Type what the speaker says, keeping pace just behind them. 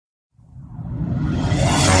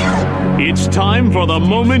It's time for the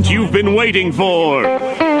moment you've been waiting for.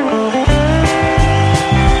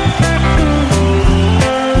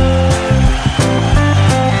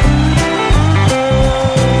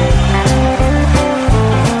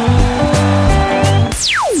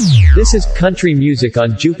 This is Country Music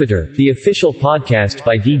on Jupiter, the official podcast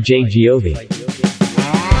by DJ Giove.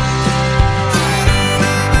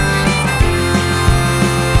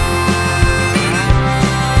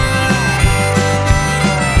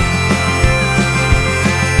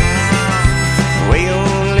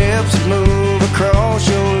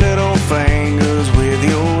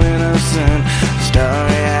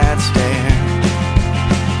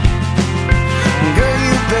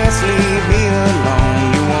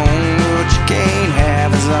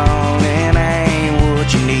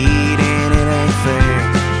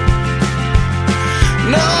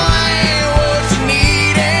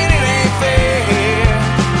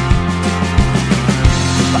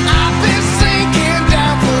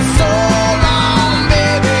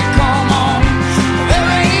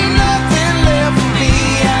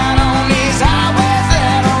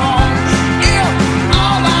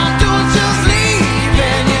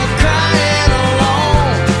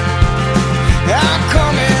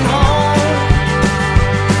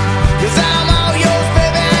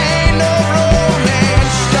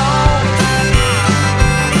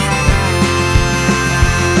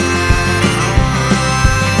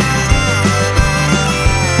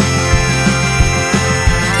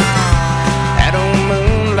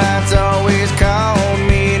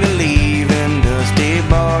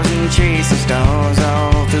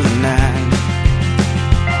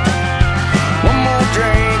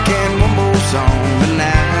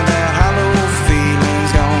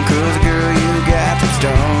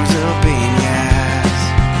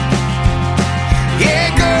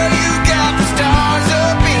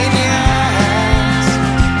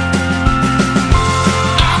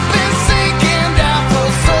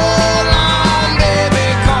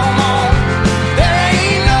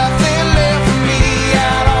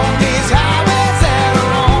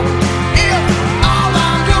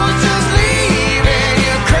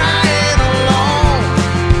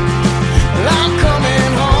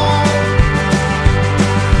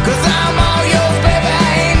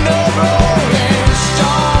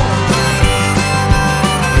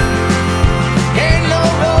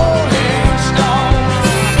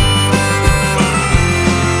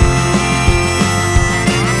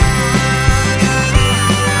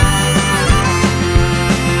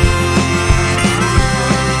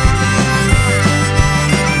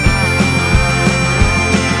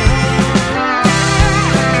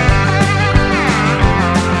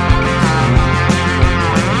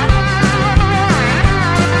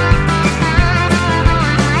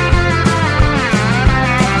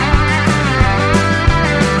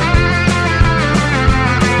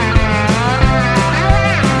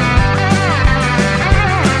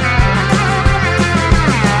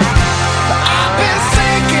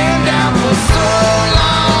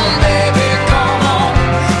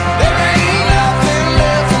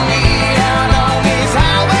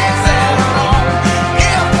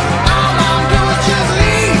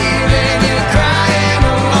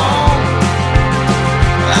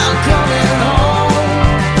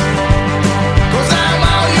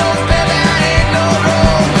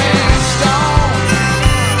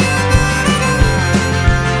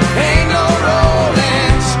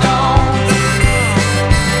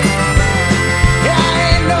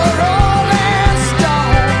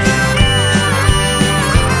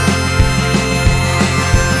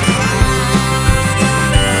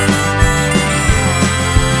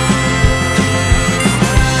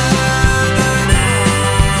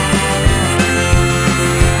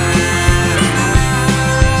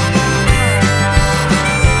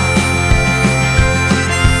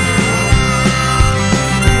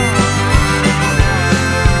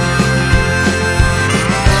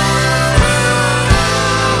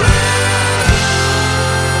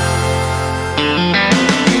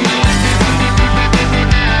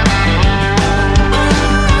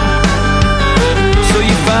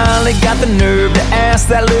 Got the nerve to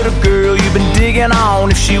ask that little girl you've been digging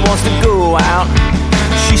on if she wants to go out.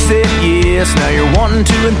 She said yes, now you're wanting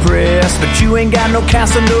to impress, but you ain't got no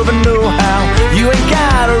Casanova know-how. You ain't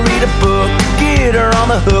gotta read a book to get her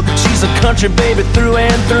on the hook. She's a country baby through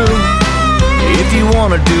and through. If you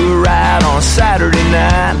wanna do a ride on a Saturday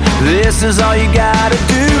night, this is all you gotta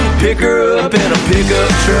do. Pick her up in a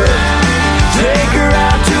pickup truck, take her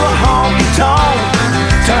out to a honky-tonk,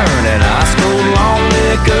 turn an ice cold long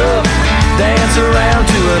neck up, dance around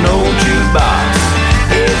to an old jukebox.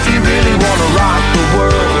 If you really wanna rock the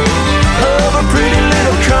world of a pretty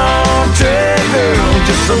little country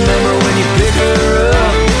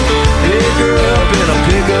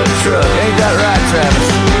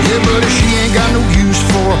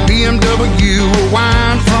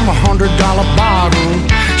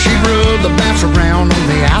with the bounce around on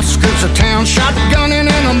the outskirts of town, shotgunning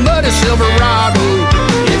in a muddy Silverado.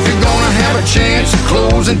 If you're gonna have a chance at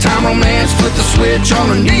closing time romance, flip the switch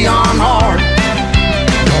on a neon hard.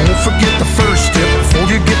 Don't forget the first step before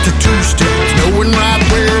you get to two steps, knowing right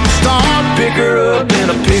where to start. Pick her up in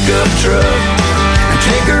a pickup truck and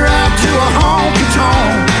take her out to a honky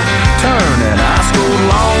tonk. Turn an ice cold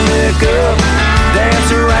long neck up,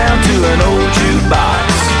 dance around to an old jukebox.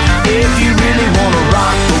 If you really wanna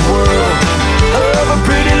rock the world of a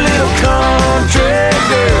pretty little country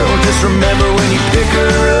girl, just remember when you pick her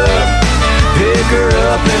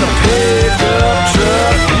up in a pickup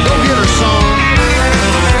truck. Go get her, son.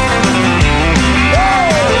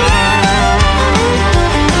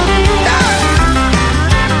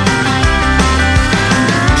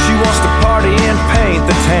 She wants to party and paint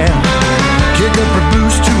the town, kick up her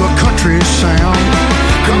boots to a country sound.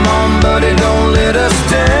 Come on, buddy, don't let us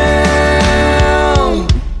down.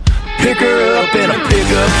 Pick her up in a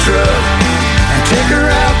pickup truck and take her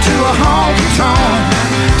out to a honky tonk.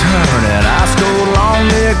 Turn that ice cold long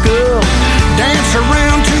neck up, dance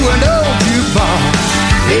around to an old jukebox.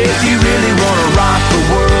 If you really wanna rock the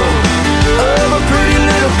world of a pretty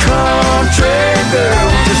little country girl,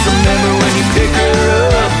 just remember when you pick her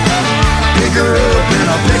up in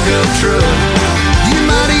a pickup truck. You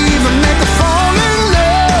might even make her fall in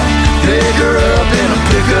love. Pick her up in a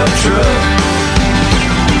pickup truck.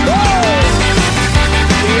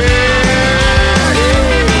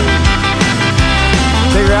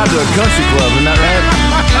 Take her out to a country club, isn't that right?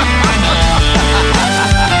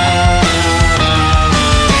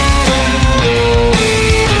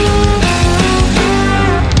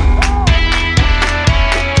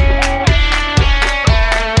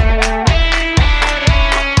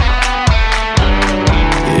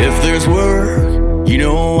 If there's work, you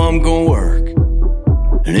know I'm gonna work.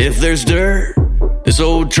 And if there's dirt, this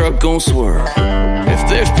old truck gon' swerve. If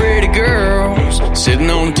there's pretty girls sitting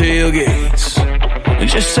on tailgates, and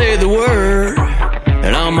just say the word,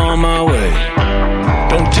 and I'm on my way.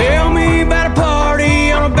 Don't tell me about a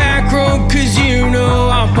party on a back road, 'cause you know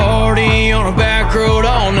I'll party on a back road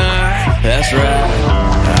all night. That's right.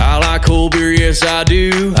 I like cold beer, yes I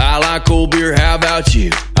do. I like cold beer, how about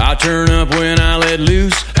you? I turn up when I let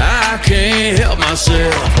loose. I can't help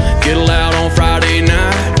myself. Get loud on Friday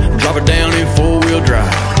night, drop it down in four-wheel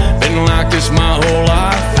drive. Been like this my whole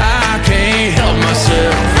life. I can't help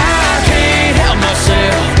myself. I can't help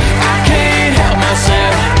myself. I can't help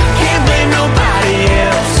myself. Can't blame nobody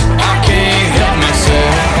else. I can't help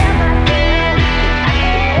myself.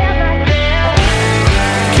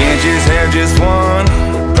 Can't just have just one.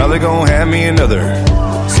 Probably gonna have me another.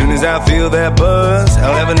 Soon as I feel that buzz,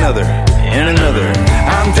 I'll have another and another.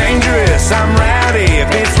 I'm dangerous, I'm rowdy. If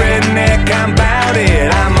it's redneck, I'm bout it.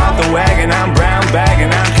 I'm off the wagon, I'm brown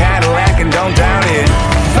bagging, I'm Cadillac and don't doubt it.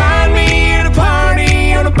 Find me at a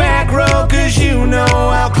party on a back road, 'cause you know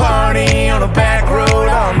I'll party on a back road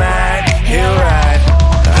all night. He'll ride.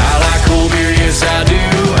 I like cold beer, yes I do.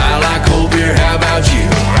 I like cold beer, how about you?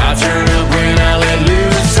 I turn up when I let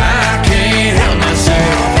loose. I can't help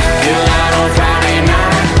myself. Get loud on Friday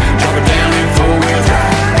night, drop it down in four-wheel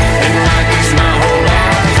drive. And like this my whole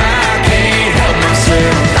life. I can't help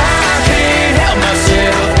myself. I can't help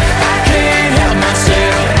myself. I can't help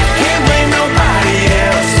myself. Can't blame nobody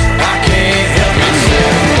else. I can't help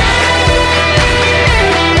myself.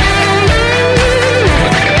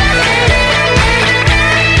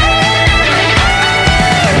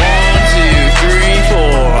 1, 2, 3,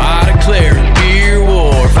 4. I declare beer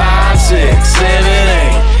war. 5, 6, 7,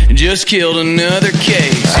 8. Just killed another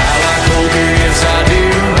case. I like cold beer, yes I do.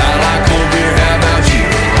 I like cold beer, how about you?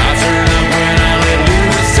 I turn up when I let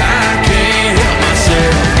loose. I can't help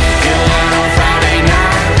myself. Get loud on Friday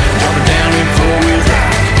night, drop it down in four-wheel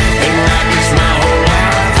drive. Been like this my whole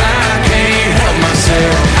life. I can't help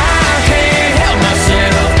myself. I can't help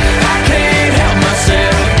myself. I can't help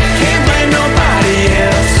myself. Can't blame nobody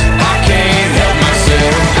else. I can't help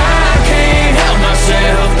myself. I can't help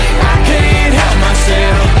myself. I can't help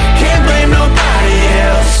myself. Can't blame nobody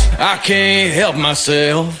else. I can't help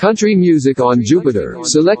myself. Country music on Jupiter,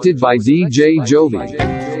 selected by DJ Giove.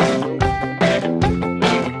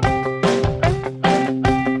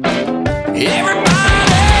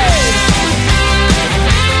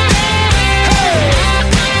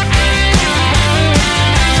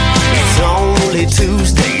 It's only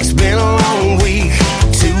Tuesday, it's been a long week.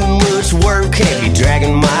 Too much work, can't be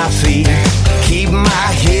dragging my feet. Keep my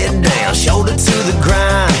head down, shoulder to the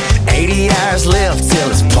grind. 80 hours left till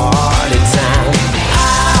it's party time.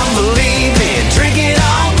 I believe in drinking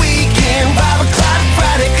all weekend. 5 o'clock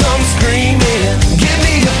Friday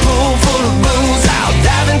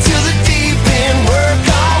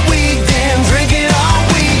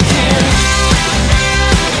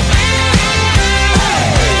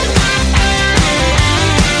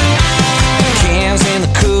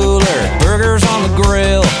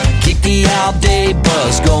thrill. Keep the all-day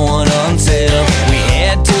buzz going until we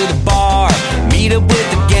head to the bar, meet up with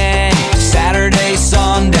the gang. Saturday,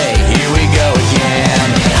 Sunday, here we go again.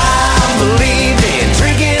 I'm believing,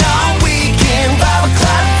 drinking all weekend. 5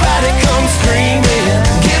 o'clock Friday comes screaming.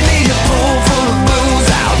 Give me a pool full of booze,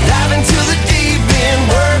 I'll dive into the deep end.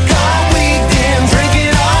 Work all weekend,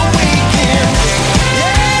 drinking all weekend.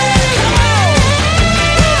 Yeah, come on!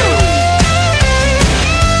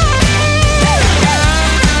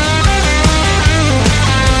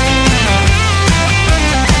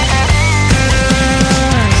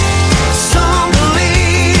 Some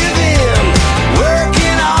believe in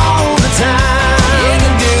working all the time. Yeah,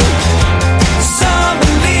 they do. Some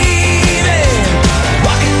believe in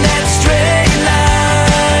walking that straight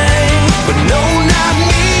line. But no, not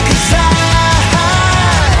me, 'cause I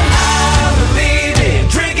believe in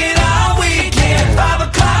drinking all weekend. 5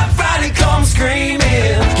 o'clock Friday comes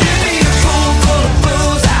screaming. Give me a pool full of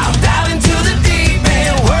booze, I'll dive into the deep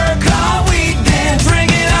end. Work all weekend,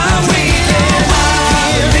 drinking all weekend. I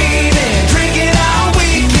believe in drinking all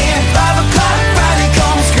weekend. 5 o'clock Friday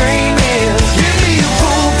comes screaming. Give me a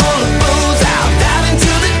pool full of booze, I'll dive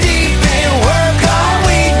into the deep end. Work all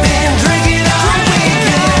weekend, drinking all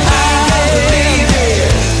weekend. I believe in work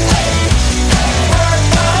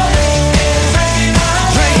all weekend, drinking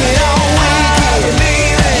all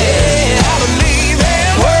weekend. Yeah, I believe in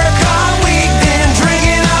work all weekend,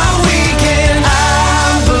 drinking all weekend.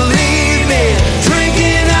 I believe in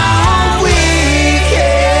drinking all weekend.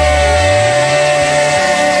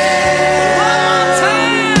 One more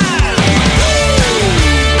time.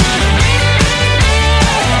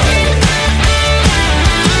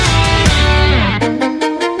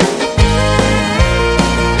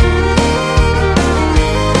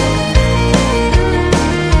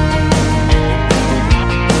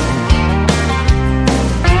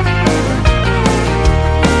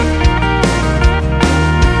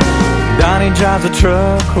 Donnie drives a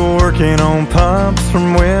truck working on pumps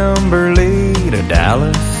from Wimberley to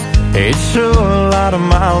Dallas. It's sure a lot of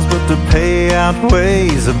miles, but the pay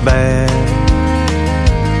outweighs the bad.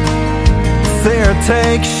 Sarah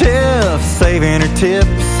takes shifts, saving her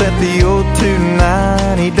tips at the old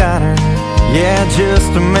 290 diner. Yeah,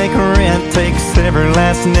 just to make rent takes every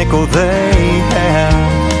last nickel they have.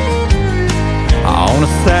 On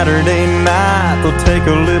a Saturday night, they'll take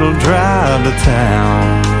a little drive to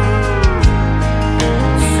town.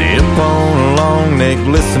 Sip on a long neck,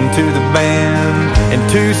 listen to the band, and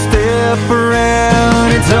two-step around.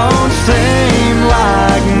 It don't seem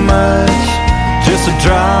like much, just a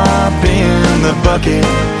drop in the bucket,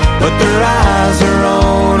 but their eyes are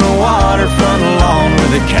on a waterfront lawn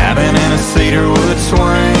with a cabin and a cedarwood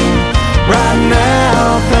swing. Right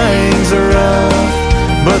now things are rough,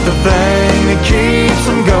 but the thing that keeps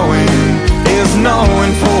them going is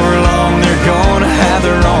knowing for long they're gonna have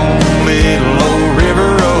their own little old river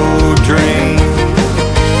road dream.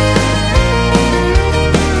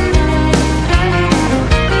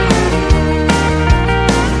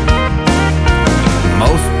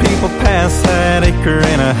 Most people pass that acre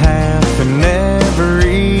and a half and never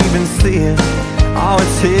even see it. Oh,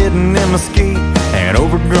 it's hidden in mesquite and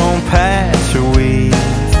overgrown patch of weeds.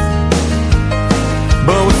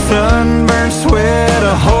 But with sunburned sweat,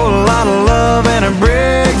 a whole lot of love, and a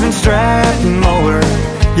Briggs and Stratton mower,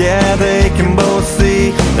 yeah, they can both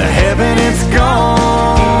see the heaven it's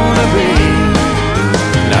gonna be.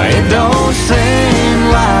 Now it don't seem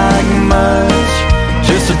like much,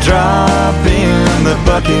 just a drop in the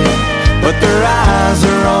bucket, but their eyes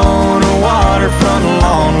are on a waterfront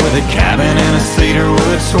lawn with a cabin and a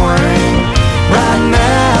cedarwood swing. Right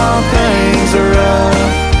now things are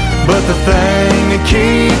rough, but the thing that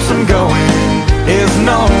keeps them going is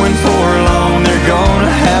knowing for long they're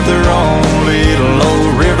gonna have their own little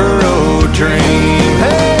old river road dream.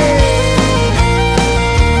 Hey!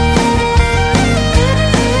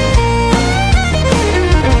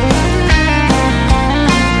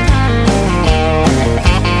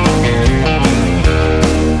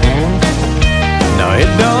 No,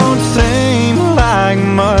 it don't seem like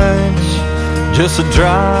much, just a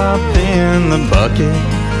drop in the bucket,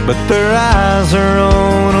 but their eyes are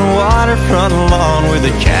on a waterfront lawn with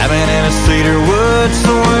a cabin and a cedarwood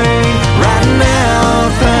swing. Right now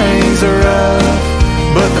things are rough,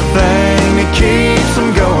 but the thing that keeps them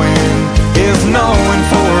going is knowing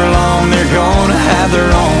for long they're gonna have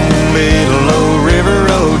their own little old river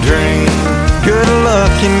road dream. Good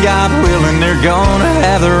luck and God willing, they're gonna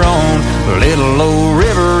have their own little old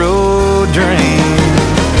river road dream.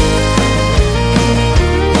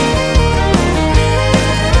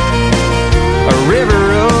 A river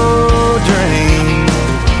road dream.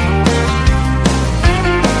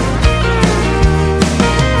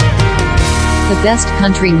 The best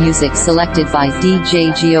country music selected by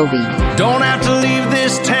DJ Giove. Don't have to leave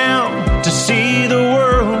this town to see the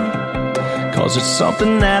world, 'cause it's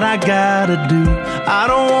something that I gotta do. I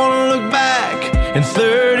don't wanna look back in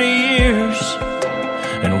 30 years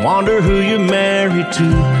and wonder who you're married to.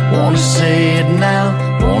 Wanna say it now,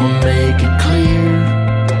 wanna make it clear,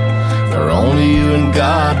 for only you and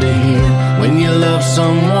God to hear. When you love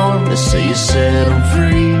someone, they say you set them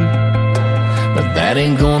free, but that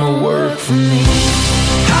ain't gonna work for me.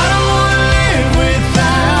 I don't wanna live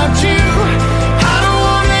without you. I don't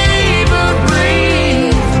wanna even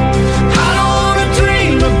breathe. I don't wanna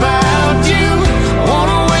dream about you. I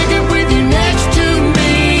wanna wake up with you next to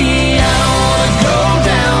me. I don't wanna go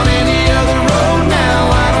down any other road now.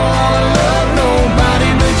 I don't wanna love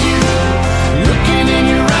nobody but you. Looking in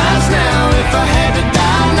your eyes now, if I had to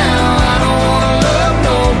die now, I don't wanna love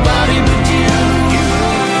nobody but you.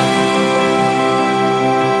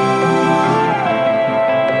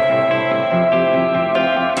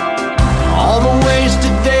 All the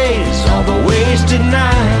wasted days, all the wasted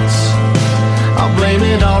nights, I'll blame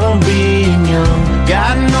it all on being young.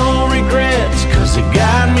 Got no regrets, 'cause it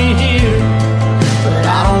got me here, but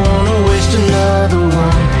I don't wanna waste another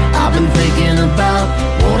one. I've been thinking about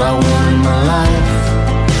what I want in my life.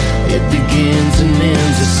 It begins and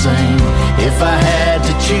ends the same. If I had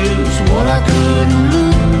to choose what I couldn't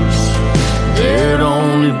lose, there'd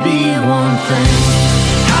only be one thing.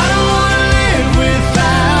 I don't wanna live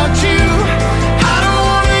without you. I don't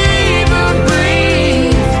wanna even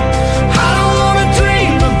breathe. I don't wanna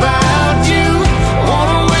dream about you. I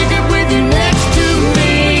wanna wake up with you next to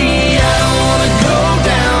me. I don't wanna go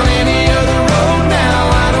down any other road now.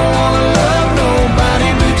 I don't wanna love nobody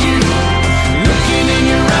but you. Looking in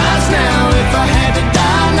your eyes now, if I had to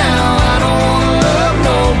die now, I don't wanna love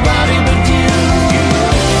nobody but you.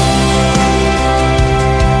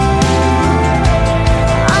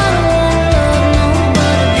 I don't wanna love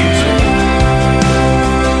nobody but you.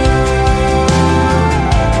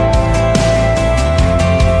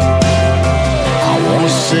 I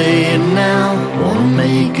wanna say it now, wanna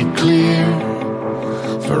make it clear,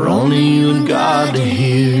 for only you and God to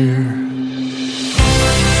hear.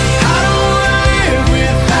 I don't wanna live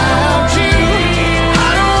without you.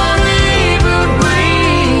 I don't wanna even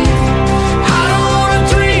breathe. I don't wanna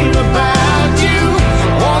dream about you.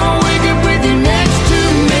 I wanna wake up with you next to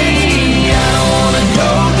me. I don't wanna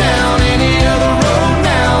go down any other road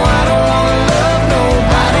now. I don't wanna love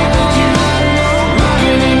nobody but you.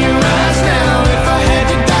 Looking in your eyes now, if I had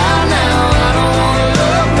to die now, I don't wanna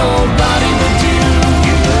love nobody but you.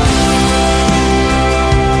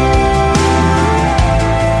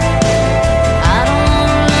 I don't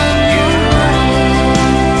wanna love you.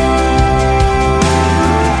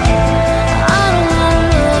 I don't wanna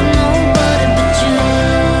love nobody but you.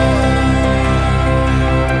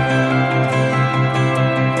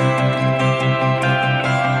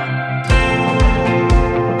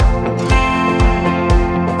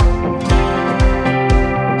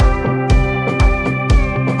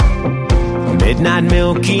 Midnight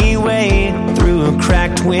Milky Way through a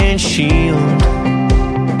cracked windshield.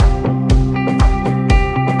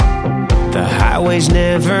 The highway's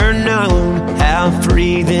never known how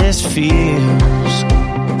free this feels.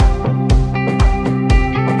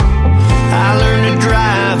 I learned to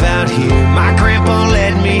drive out here. My grandpa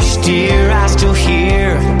let me steer. I still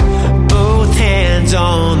hear both hands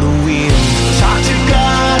on the wheel. Talk to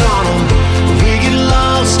God on 'em. We get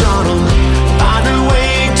lost on 'em. Find our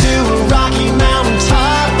way to a rocky mountain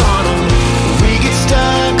top on 'em. We get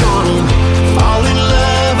stuck on 'em. Fall in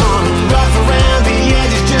love on 'em. Rough around the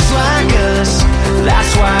edges just like us.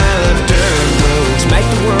 That's why the dirt roads make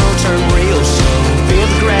the world turn real slow.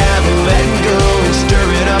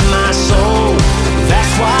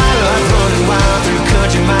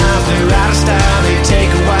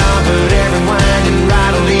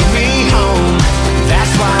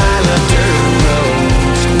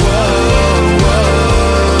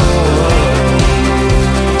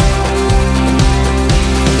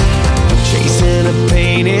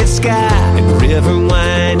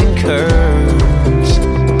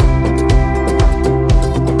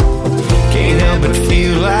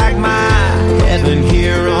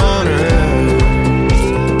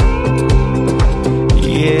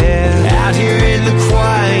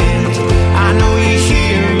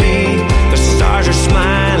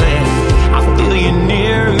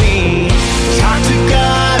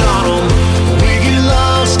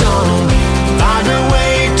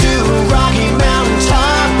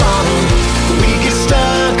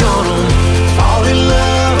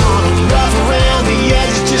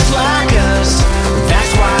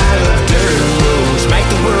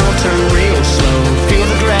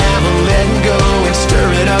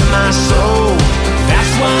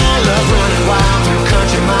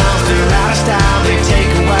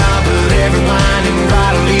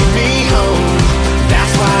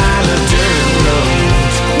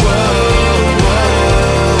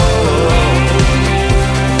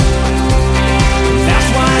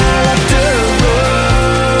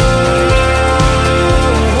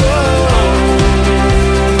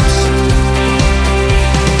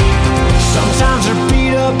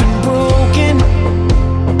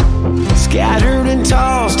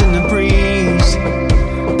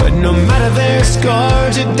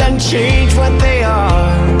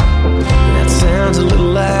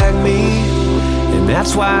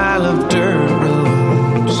 That's why I love dirt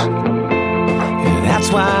roads. Yeah, that's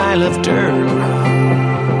why I love dirt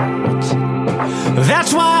roads.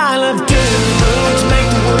 That's why I love dirt roads. Make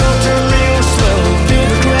the world turn real slow. Feel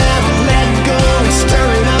the gravel, let it go and stir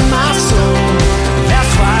it up my soul.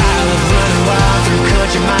 That's why I love running wild through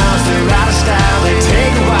country miles. They're out of style, they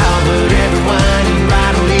take a while, but every winding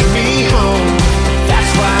ride will lead me home.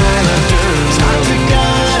 That's why I love dirt roads. Talk to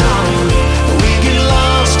God on them, we get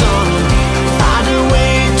lost on them. Find a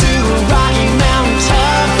way to a rocky mountain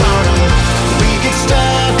top on them. We get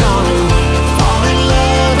stuck on them, fall in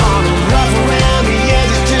love on them. Rough around the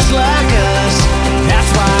edges just like us. That's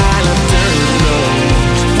why I love dirt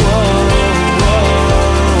roads. Whoa, whoa.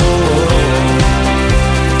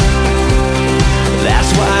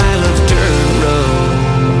 That's why I love dirt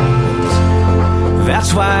roads.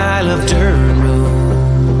 That's why I love dirt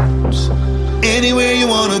roads. Anywhere you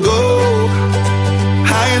wanna go,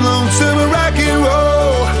 high and lonesome or rock and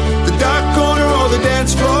roll, the dark corner or the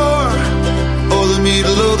dance floor, or the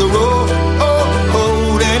middle of the road.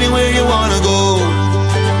 Anywhere you wanna go.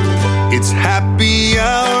 It's happy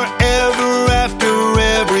hour ever after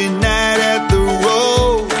every night at the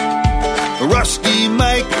road. Rusty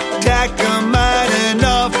Mike, tack a mine and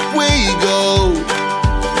off we go.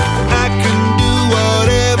 I can do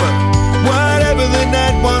whatever the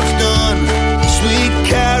night wants done. Sweet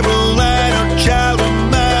Caroline or child of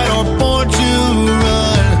mine or born to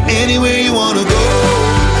run. Anywhere you wanna go,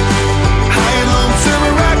 high and lonesome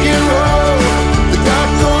or rock and roll, the dark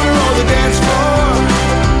corner or the dance floor,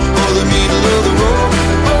 or the middle of the road.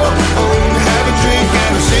 Have a drink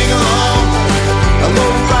and a sing along, a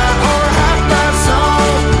lo-fi or a half-five song.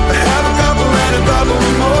 Have a couple and a couple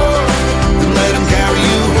more, and let them carry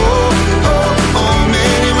you home.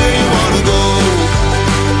 Anywhere you wanna go,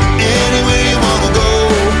 anywhere you wanna go,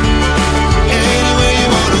 anywhere you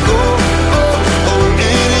wanna go,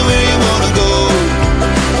 anywhere you wanna go.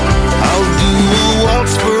 I'll do a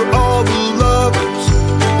waltz for all the lovers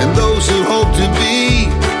and those who hope to be,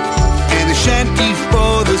 and a shanty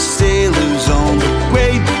for the sailors on the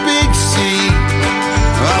great big sea.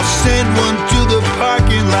 I'll send one to the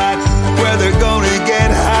parking lot where they're gonna get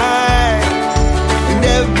high, and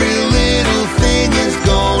every little thing is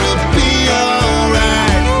gonna be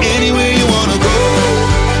alright. Anywhere you wanna go,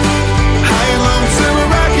 high and lonesome or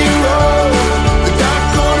rock and roll, the dark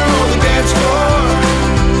corner or the dance floor,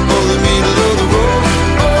 or the middle of the road.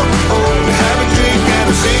 Have a drink and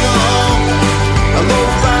a sing along, a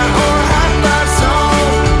lo-fi or a high-five song.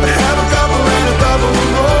 Have a couple and a couple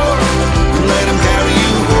more, and let them carry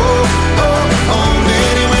you home.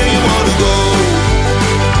 Anywhere you wanna go,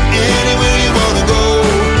 anywhere you wanna go,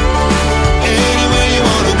 anywhere you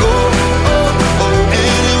wanna go,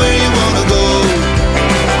 anywhere you wanna go.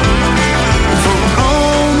 For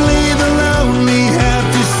only the lonely have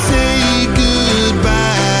to say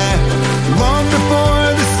goodbye, long before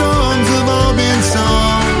the songs have all been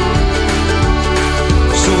sung.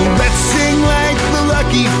 So let's sing like the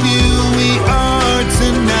lucky few we are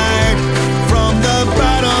tonight, from the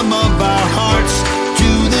bottom of our hearts to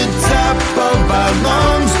the top of our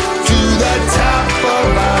lungs, to the top of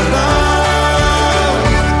our lungs.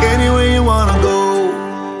 Anywhere you wanna go,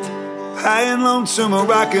 high and lonesome or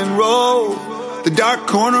rock and roll, the dark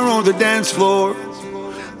corner or the dance floor,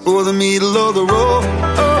 or the middle of the road.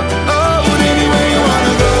 Anywhere you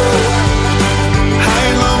wanna go, high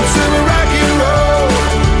and lonesome or rock and roll,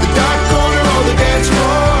 the dark corner or the dance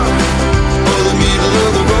floor, or the middle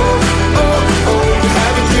of the road.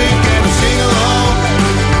 Have a drink and a sing along,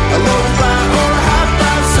 a lo-fi or a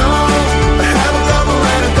high-five song. Have a couple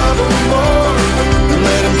and a couple more, and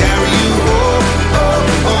let them carry you home.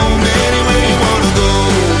 Anywhere you wanna go,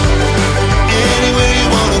 anywhere you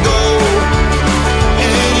wanna go,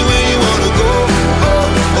 anywhere you wanna go,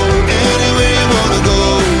 anywhere you wanna go,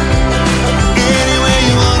 anywhere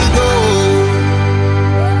you wanna go.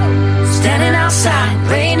 Standing outside,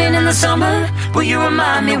 raining in the summer. Will you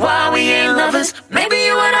remind me why we ain't lovers? Maybe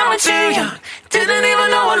you and I were too young, didn't even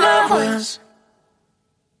know what love was.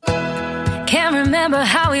 Can't remember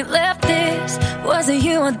how we left this. Was it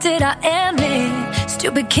you or did I end it?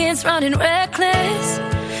 Stupid kids running reckless.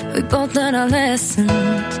 We both learned our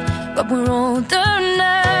lessons, but we're older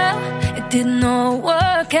now. It didn't all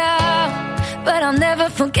work out, but I'll never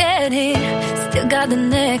forget it. Still got the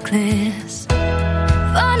necklace.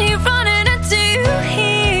 Funny running into you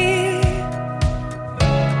here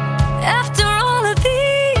after all of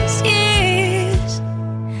these years.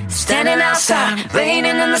 Standing outside,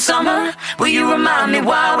 raining in the summer. Will you remind me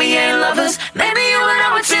why we ain't lovers? Maybe you and I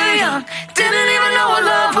were too young, didn't even know what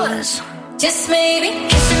love was. Just maybe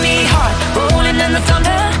kissing me hard, rolling in the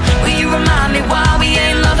thunder. Will you remind me why we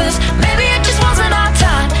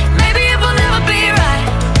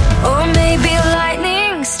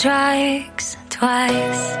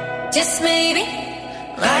twice. Just maybe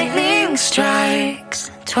lightning strikes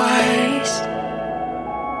twice.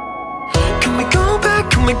 Can we go back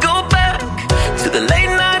to the late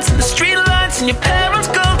nights and the street lights and your parents'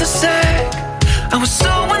 cul-de-sac? I was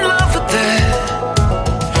so in love with that,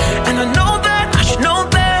 and I know that I should know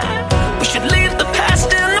that we should leave the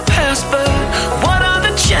past in the past. But what are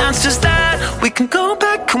the chances that we can go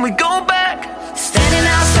back? Can we go back? Standing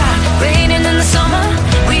outside, raining in the summer.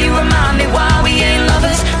 Will you remind me why we ain't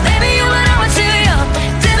lovers? Maybe you and I were too young,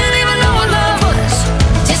 didn't even know what love was.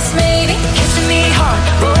 Just maybe kissing me hard,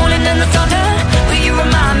 rolling in the thunder. Will you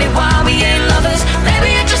remind me why we ain't lovers? Maybe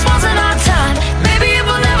it just wasn't our time. Maybe it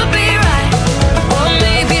will never be right. Or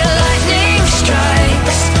maybe lightning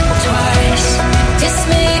strikes twice. Just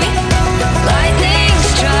maybe lightning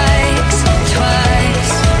strikes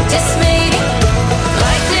twice. Just maybe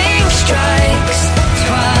lightning strikes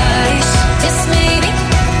twice. Just maybe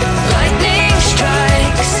lightning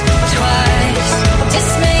strikes twice.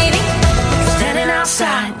 Just maybe standing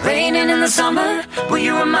outside, raining in the summer. Will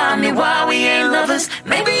you remind me why we ain't lovers?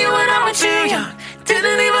 Maybe you and I were too young,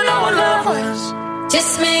 didn't even know what love was.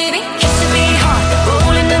 Just maybe kissing me hard,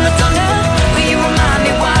 rolling in the thunder. Will you remind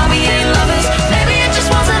me why we ain't lovers? Maybe it just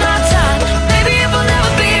wasn't our time. Maybe it will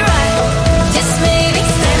never be right. Just maybe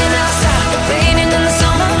standing outside, raining in the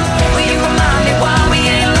summer. Will you remind me why we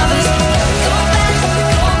ain't lovers? Go back,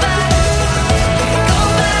 go back, go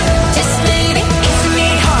back. Just maybe kissing me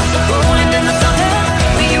hard, rolling in the thunder.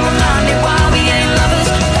 Will you remind me why we ain't lovers?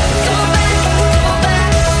 Go back, go back,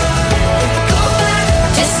 go back.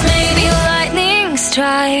 Just maybe lightning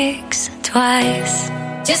strikes twice.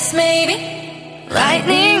 Just maybe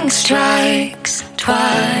lightning strikes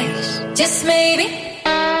twice. Just maybe.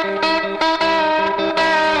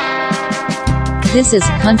 This is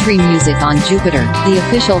Country Music on Jupiter, the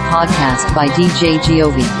official podcast by DJ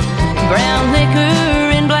Giove. Brown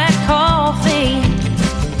liquor and black coffee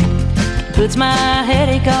puts my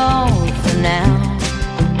headache off for now.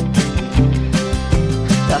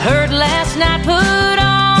 The hurt last night put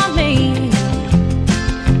on me,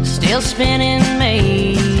 still spinning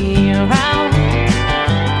me around.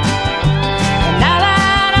 And I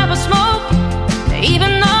light up a smoke,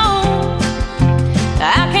 even though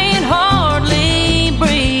I can't hardly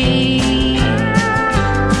breathe.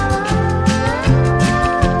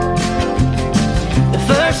 The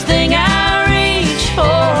first thing I reach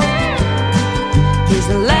for is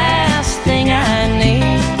the last thing I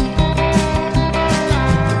need.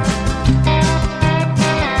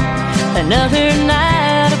 Another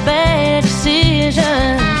night of bad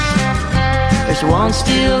decisions. There's one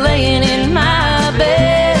still laying in my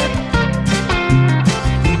bed.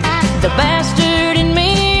 The bastard in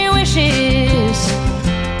me wishes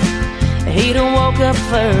he'd have woke up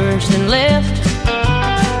first and left.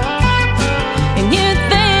 And you'd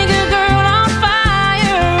think a girl on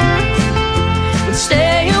fire would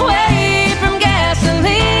stay away from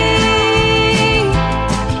gasoline.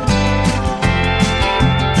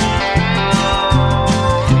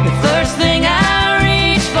 The first thing I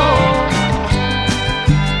reach for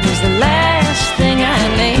is the last thing I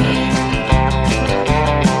need.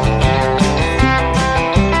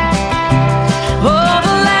 Oh,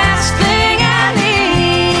 the last thing I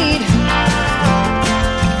need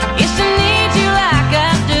is to need you like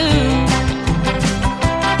I do.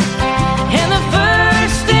 And the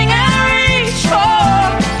first thing I reach for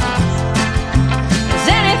is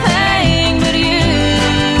anything but you.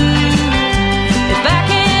 If I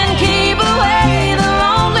can keep away the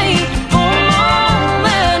lonely for a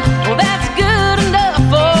moment, well, that's good enough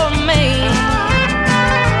for me.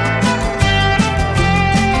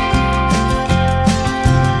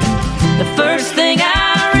 The first thing I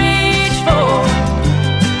reach for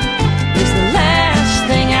is the last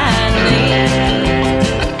thing I need.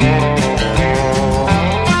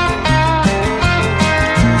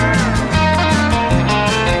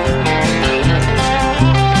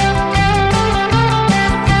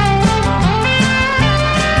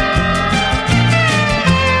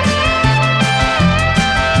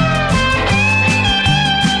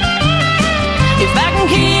 If I can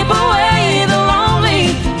keep away the lonely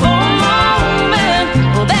for a moment,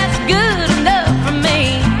 well, that's good enough for me.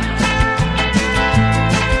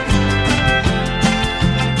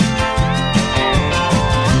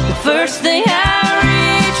 The first thing I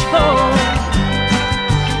reach for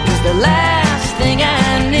is the last thing I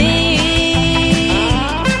need.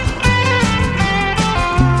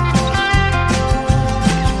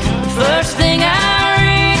 The first thing I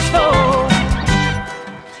reach for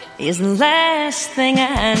is the last thing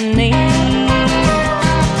I need.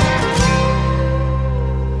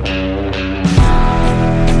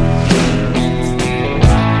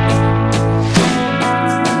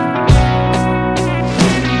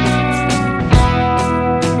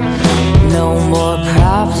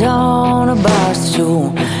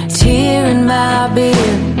 bottle, tear in my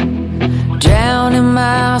beer, drowning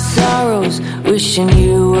my sorrows, wishing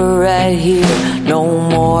you were right here. No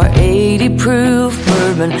more 80 proof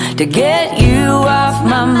bourbon to get you off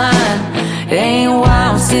my mind. It ain't why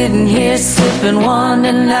I'm sitting here sipping one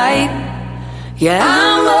tonight. Yeah,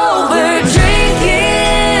 I'm over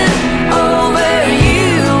drinking, over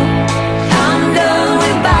you. I'm done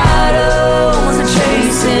with bottles and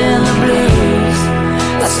chasing the blues.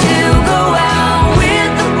 I still go out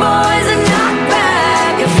with the boys and knock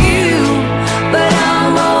back a few, but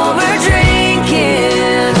I'm over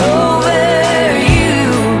drinking, over you.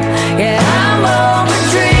 Yeah, I'm over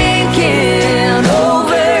drinking,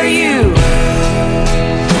 over you.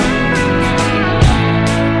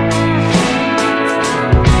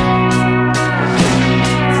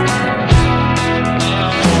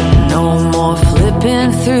 No more flipping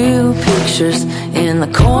through pictures in the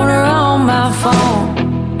corner on my phone.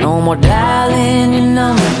 No more dialing your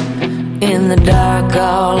number in the dark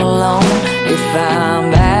all alone. If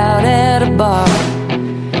I'm out at a bar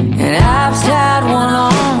and I've tied one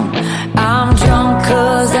on, I'm drunk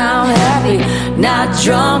cause I'm happy, not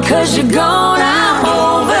drunk cause you're gone. I'm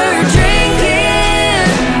over drinking,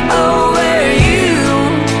 over you.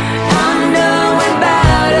 I'm done with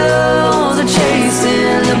battles and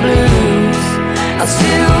chasing the blues. I'll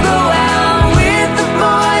still go out with the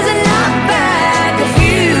boys and knock back a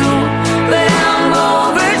few, but I'm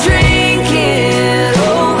over drinking,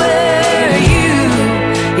 over you.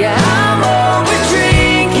 Yeah, I'm over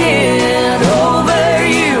drinking, over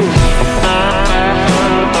you.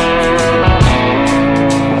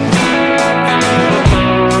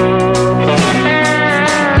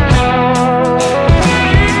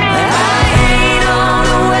 I ain't on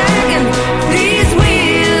a wagon, these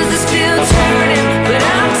wheels are still turning, but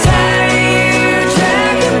I'm tired of you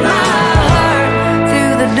dragging my heart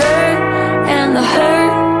through the dirt and the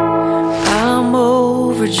hurt. I'm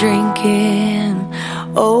over drinking,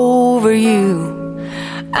 over you.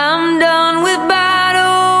 I'm done with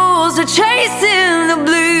battles or chasing the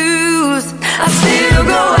blues. I still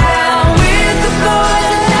go out with the boys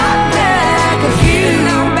and knock back a few,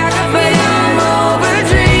 but I'm over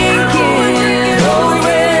drinking,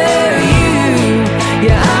 over you.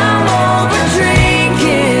 Yeah, I'm over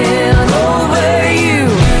drinking, over you,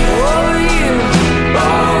 over you,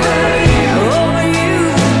 over you, over you.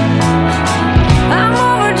 I'm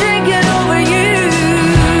over drinking, over you.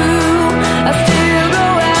 I still go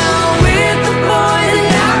out with the boys and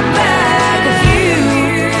knock back a few,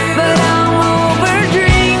 but I'm over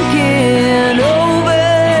drinking, over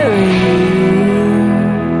you.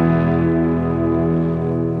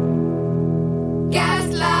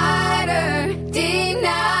 Gaslighter,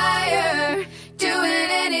 denier, doing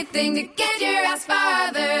anything to get your ass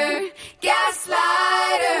farther.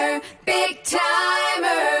 Gaslighter, big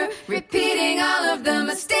timer, repeating all of the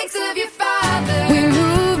mistakes of your father. We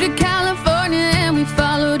moved to California and we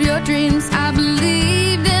followed your dreams. I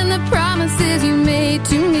believed in the promises you made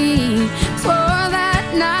to me. Swore that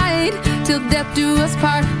night till death do us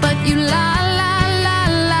part, but you lied.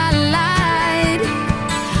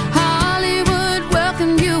 Hollywood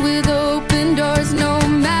welcomed you with open doors. No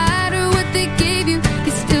matter what they gave you,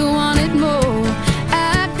 you still wanted more.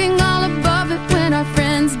 Acting all above it when our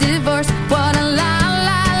friends divorced. What a lie,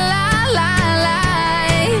 lie, lie, lie,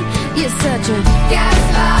 lie. You're such a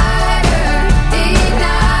gaslighter,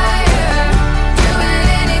 denier, doing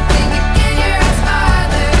anything to get your ass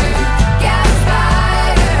farther.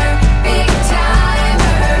 Gaslighter, big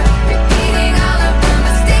timer, repeating all of the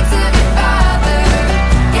mistakes of your father.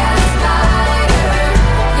 Gaslighter,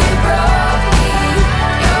 you broke me.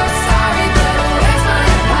 You're sorry, but where's my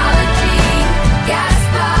apology?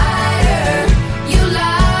 Gaslighter, you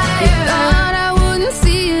liar. You thought I wouldn't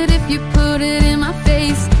see it if you put it in my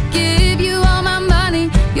face. Give you all my money,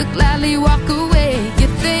 you'll gladly walk away. You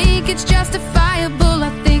think it's justifiable,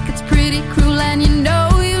 I think it's pretty cruel, and you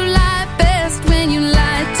know you lie best when you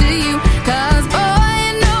lie to you. Cause boy,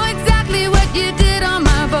 you know exactly what you did on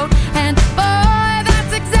my boat, and boy,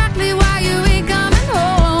 that's exactly why you ain't coming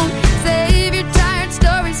home. Save your tired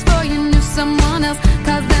stories for you knew someone else,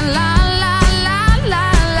 cause then lie, lie, lie,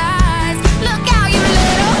 lie, lies. Look out, you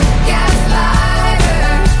little gaslighter,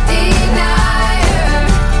 denier,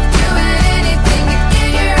 doing anything to get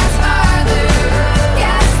your ass farther.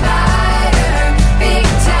 Gaslighter, big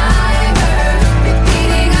timer,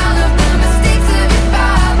 repeating all of the mistakes of your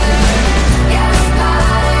father.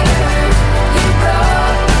 Gaslighter, you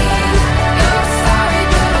broke me. You're sorry,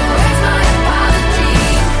 but where's my apology?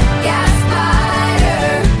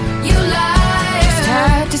 Gaslighter, you liar. Just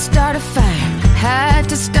had to start a fire, had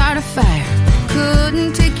to start a fire.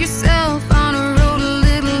 Couldn't take yourself on a road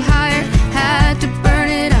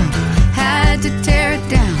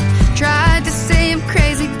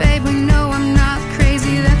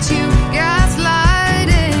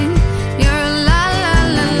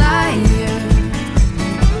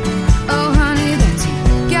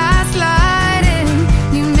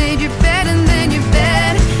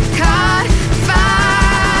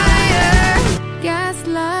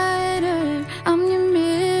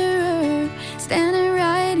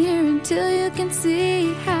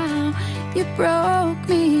You broke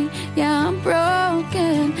me, yeah, I'm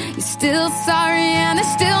broken. You're still sorry and there's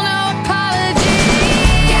still no apology.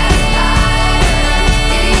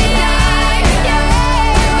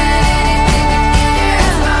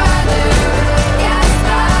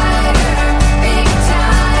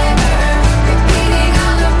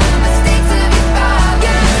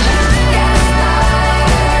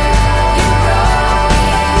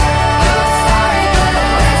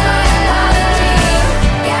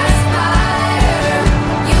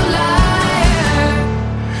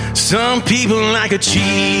 Some people like a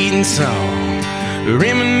cheating song,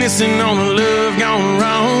 reminiscing on the love gone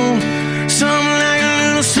wrong. Some like a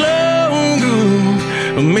little slow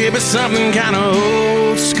groove, or maybe something kind of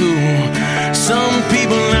old school. Some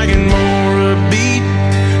people like it more upbeat,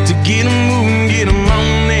 to get them moving, get them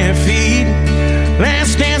on their feet.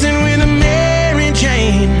 Last dancing with a Mary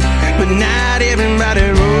Jane, but not everybody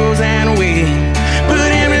rolls that way.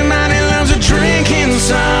 But everybody loves a drinking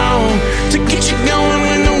song, to get you going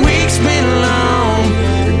when the week's been long.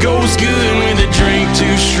 It goes good with a drink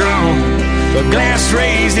too strong, a glass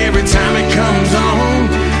raised every time it comes on.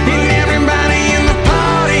 And everybody in the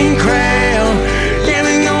party crowd, yeah,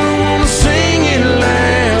 they gonna wanna sing it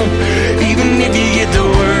loud, even if you get the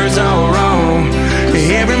words all wrong.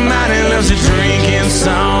 Everybody loves a drinking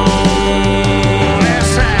song.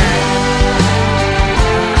 That's right.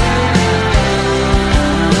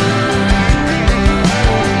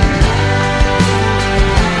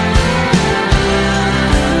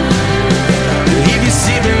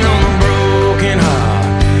 Sipping on a broken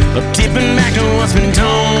heart, or tipping back to what's been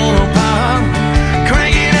torn apart.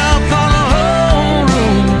 Crank it up for the whole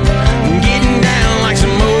room, getting down like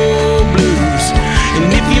some old blues. And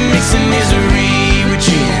if you're mixing misery with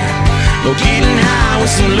gin, or getting high with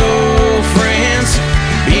some low friends,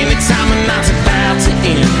 anytime the night's about to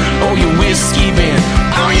end, or your whiskey bent,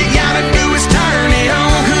 all you gotta do is turn it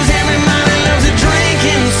on. Cause everybody loves a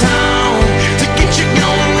drinking song, to get you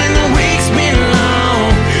going when the week's been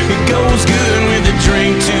long. It goes good with a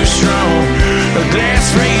drink too strong, a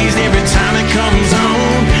glass raised every time it comes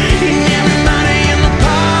on. And everybody in the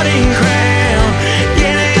party crowd,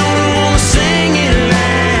 yeah, they only wanna sing it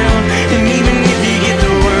loud. And even if you get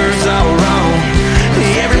the words all wrong,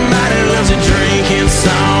 everybody loves a drinking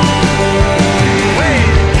song. Wait.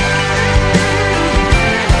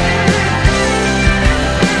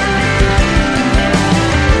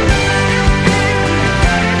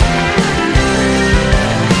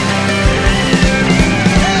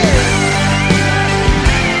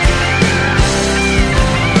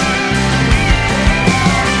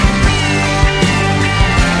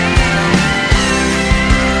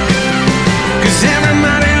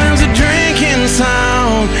 Everybody loves a drinking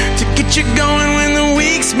song, to get you going when the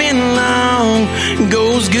week's been long.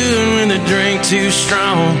 Goes good when the drink too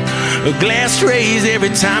strong, a glass raised every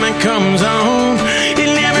time it comes on.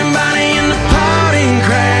 And everybody in the party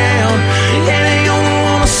crowd, yeah, they only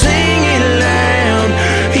wanna sing it loud,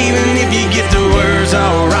 even if you get the words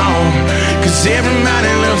all wrong. Cause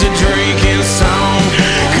everybody loves a drinking song.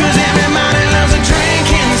 Cause everybody loves a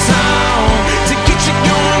drinking song, to get you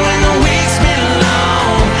going when the week's been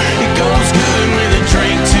long. It goes good with a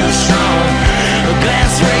drink too strong, a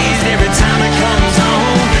glass raised every time it comes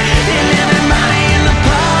on. And everybody in the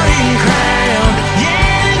party crowd, yeah,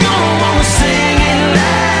 they gonna wanna sing it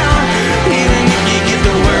loud, even if you get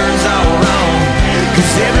the words all wrong.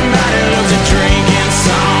 Cause everybody loves a drinking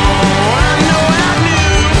song. I know I do.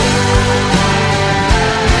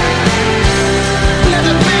 Let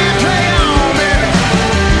the band play on, baby.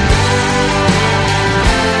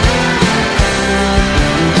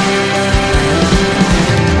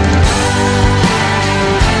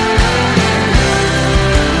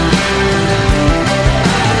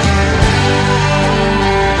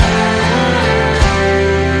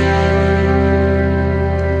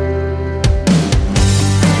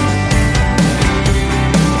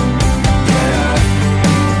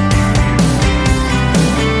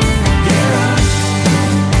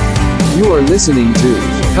 You are listening to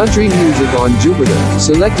Country Music on Jupiter,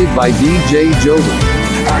 selected by DJ Giove.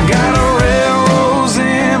 I got a red rose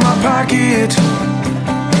in my pocket,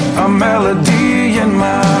 a melody in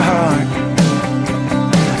my heart,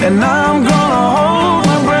 and I'm gonna hold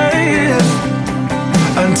my breath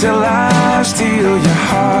until I steal your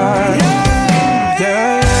heart.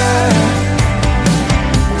 Yeah,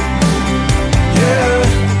 yeah,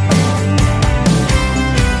 yeah.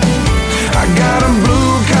 I got a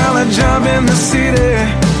blue-collar job in the city,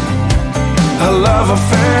 a love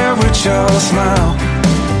affair with your smile,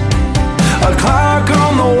 a clock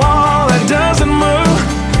on the wall that doesn't move,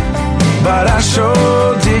 but I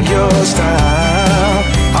sure dig your style.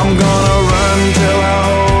 I'm gonna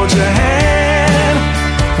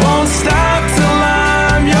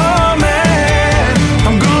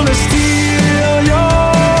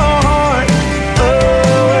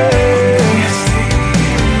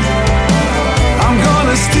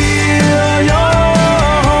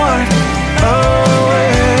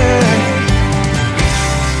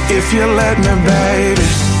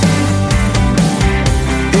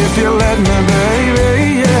you let me,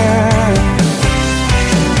 baby, yeah.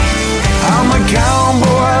 I'm a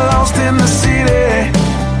cowboy lost in the city,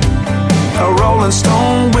 a rolling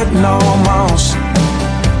stone with no moss.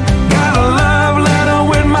 Got a love letter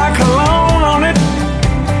with my cologne on it,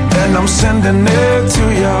 and I'm sending it to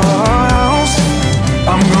your house.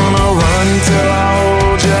 I'm gonna run till I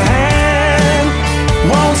hold your hand,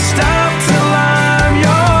 won't stop till I'm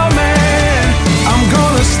your man. I'm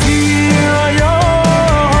gonna steal your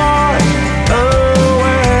heart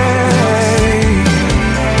away.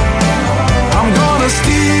 I'm gonna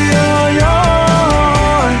steal your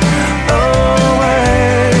heart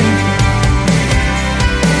away.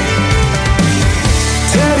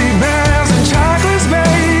 Teddy bears and chocolates,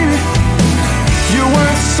 baby, you're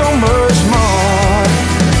worth so much more.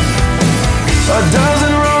 A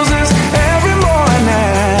dozen roses every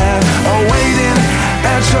morning are waiting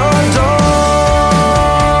at your door.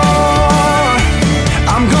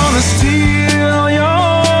 I'm gonna steal your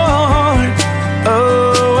heart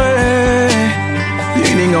away. You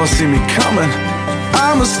ain't gonna see me coming.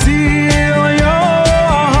 I'ma steal your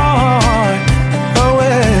heart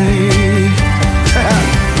away.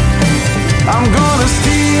 I'm gonna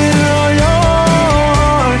steal your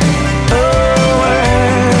heart away.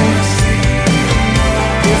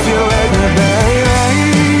 If you let me, baby.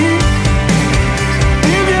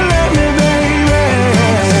 If you let me, baby.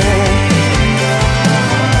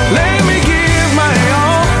 Let me give my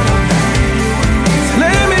all.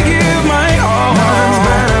 Let me give my all. Nothing's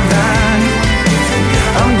better than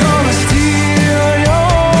I'm gonna steal your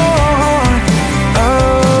heart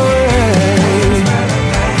away.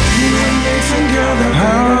 You and me together.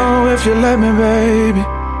 Oh, if you let me, baby.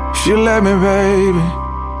 If you let me, baby.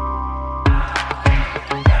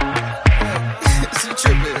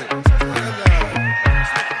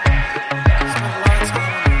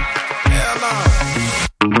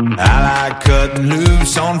 I like cutting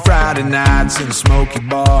loose on Friday nights in a smoky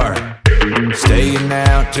bar, staying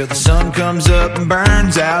out till the sun comes up and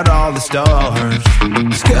burns out all the stars.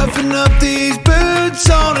 Scuffing up these boots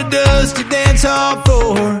on a dusty dance hall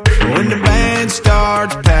floor. When the band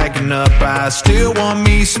starts packing up, I still want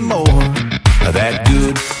me some more of that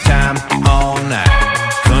good time all night.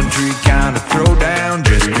 Country kind of throwdown,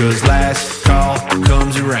 just 'cause last call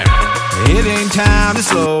comes around. It ain't time to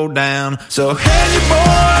slow down, so hand your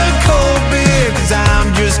boy a cold beer, 'cause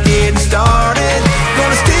I'm just getting started.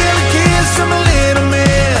 Gonna steal a kiss from a little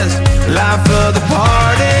miss, life of the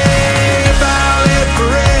party. If I live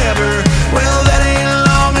forever, well that ain't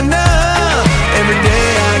long enough. Every day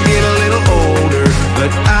I get a little older,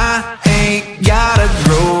 but I ain't gotta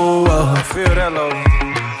grow up. Feel that, love.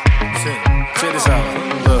 Check this out.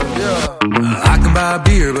 Look, yeah. I can buy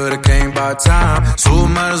beer, but I can't buy time, so I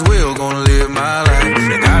might as well gonna live my life.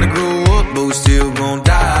 I gotta grow up, but we still gonna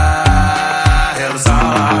die. Hell, it's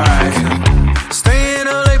alright. Staying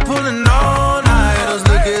up late, pulling all nighters.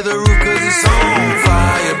 Look at the roof 'cause it's on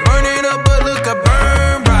fire. Burn it up, but look, I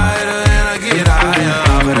burn brighter, and I get higher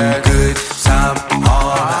off of that good time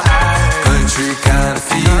all night. Country kind of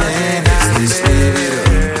feeling, it's this live it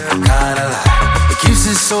up kind of life. It keeps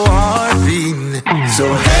it so hard beating. So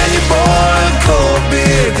hand your boy a cold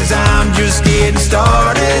beer, 'cause I'm just getting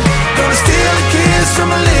started. Gonna steal a kiss from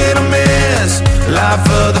a little miss, life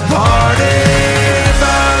of the party. If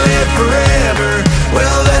I live forever,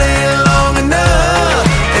 well that ain't long enough.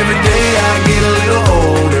 Every day I get a little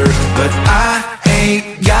older, but I ain't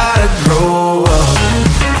gotta grow up.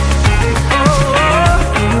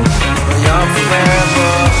 Young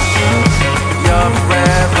forever, young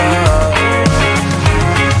forever.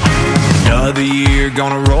 Another year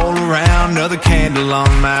gonna roll around, another candle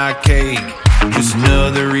on my cake. Just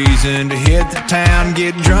another reason to hit the town,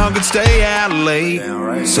 get drunk and stay out late.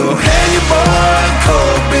 So hand your boy a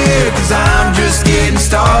cold beer, 'cause I'm just getting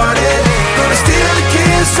started. Gonna steal a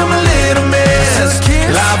kiss from a little miss,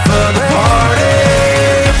 life of the party.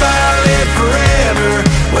 If I live forever,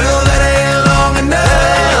 well that ain't long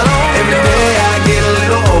enough. Every day I get a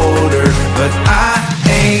little older, but I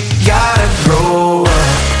ain't gotta grow up.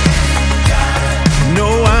 No,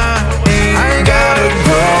 I ain't gotta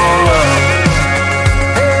grow up.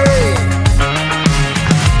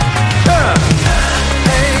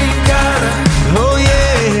 Ain't gotta, Oh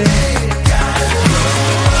yeah.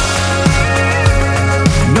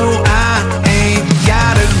 No, I ain't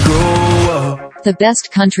gotta grow up. The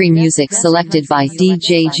best country music selected by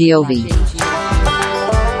DJ Giove.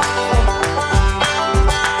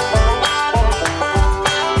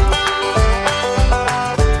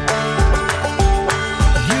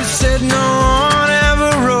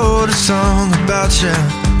 song about you,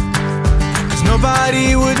 'cause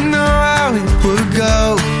nobody would know how it would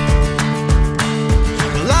go.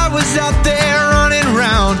 was out there running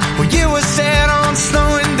round while you were set on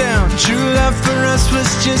slowing down. True love for us was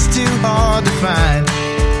just too hard to find.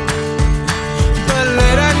 But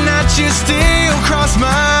late at night you still cross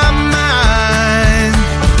my mind.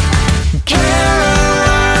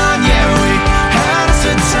 Caroline, yeah, we had us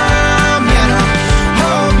a time, and I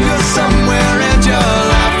hope you're somewhere and you're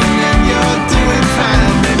laughing and you're doing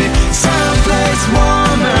fine. Maybe someplace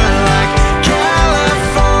warmer like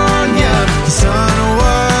California. The sun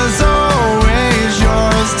was always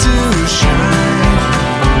yours to shine.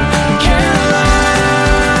 Caroline,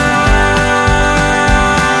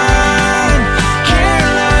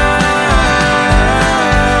 Caroline,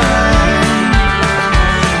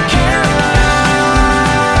 Caroline,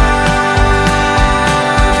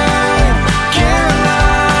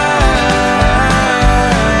 Caroline.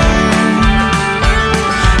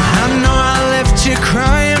 I know I left you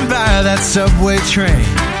crying by that subway train.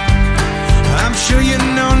 I'm sure you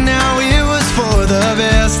know now it was for the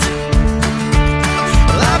best.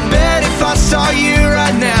 Well, I bet if I saw you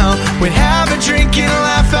right now, we'd have a drink and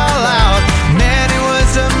laugh out loud. Man, it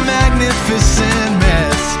was a magnificent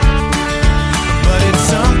mess. But it's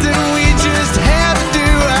something we just had to do,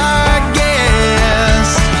 I guess.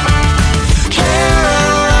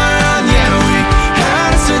 Caroline, yeah, we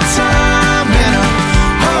had us a time, and I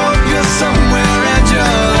hope you're somewhere and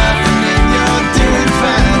you're laughing and you're doing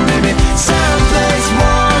fine. Maybe someplace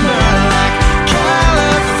warmer like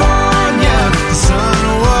California. The sun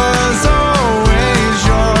was always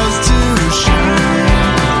yours to shine.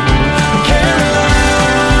 Caroline,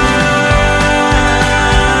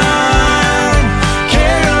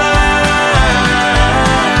 Caroline,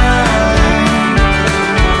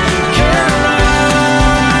 Caroline.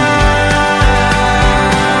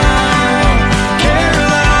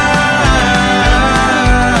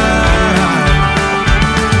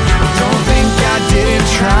 Don't think I didn't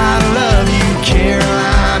try to love you,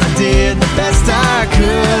 Caroline. I did the best I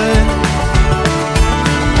could.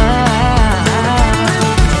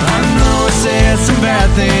 I know I said some bad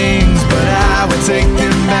things, but I would take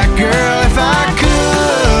them back, girl, if I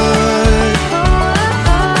could.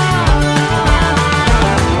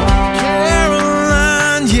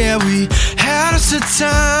 Caroline, yeah, we had us a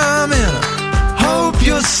time, and I hope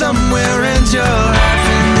you're somewhere and you're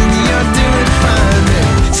laughing and you're doing fine. Babe.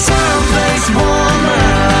 Someplace warmer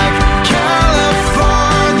like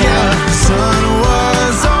California. The sun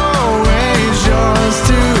was always yours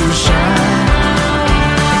to shine.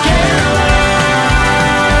 Caroline,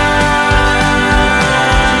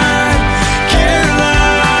 Caroline,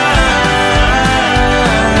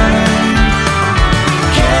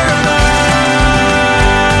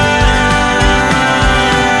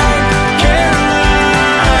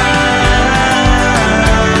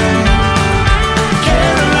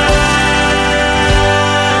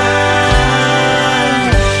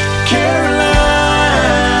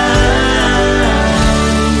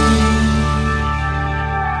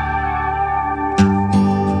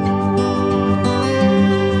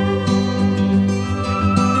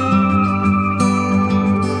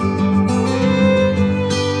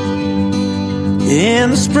 In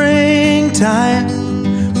the springtime,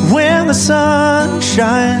 when the sun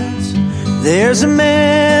shines, there's a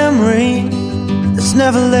memory that's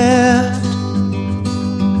never left.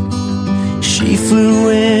 She flew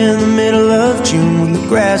in the middle of June when the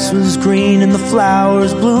grass was green and the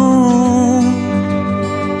flowers bloom.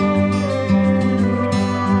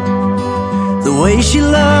 The way she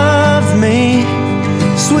loved me,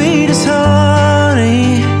 sweet as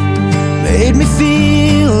honey, made me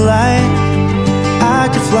feel like I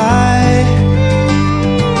could fly.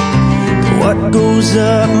 What goes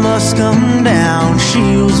up must come down.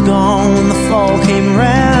 She was gone when the fall came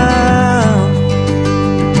around.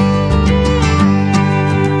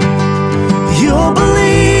 You'll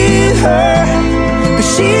believe her, 'cause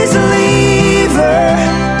she's a leaver.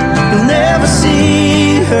 You'll never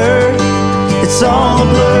see her, it's all a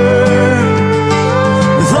blur.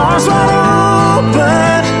 With arms wide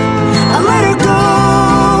open, I let her go.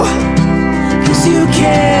 You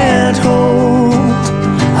can't hold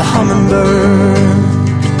a hummingbird.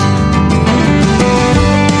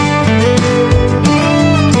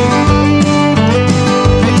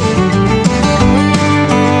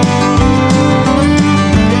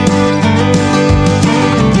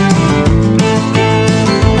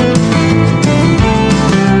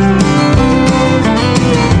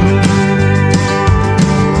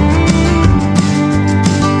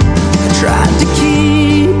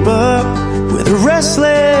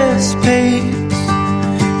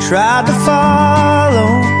 Tried to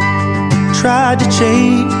follow, tried to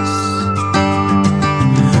chase.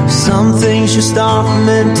 Some things just aren't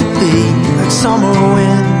meant to be, like summer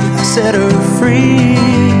wind, I set her free.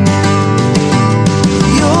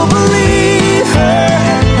 You'll believe her,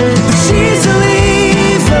 but she's a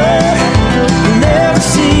leaver. You'll never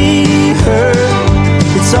see her,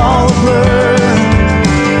 it's all a blur.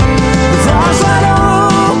 With arms wide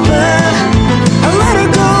open, I let her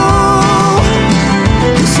go,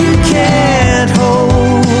 'cause you can't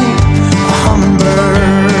hold a hummingbird.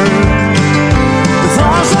 With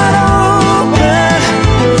arms wide open,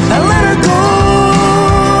 I let her go,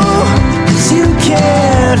 'cause you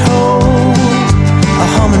can't hold a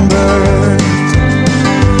hummingbird.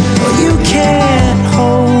 Oh, you can't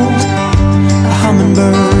hold a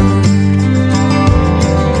hummingbird.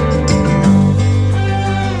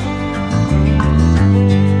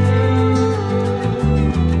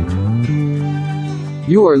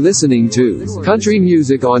 You are listening to Country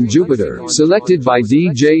Music on Jupiter, selected by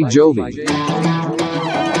DJ Giove.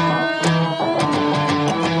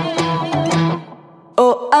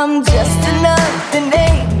 Oh, I'm just another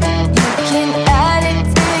name. You can add it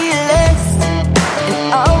to your list. And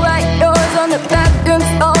I'll write yours on the bathroom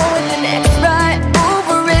stall with an X right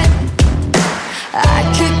over it. I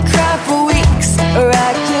could cry for weeks, or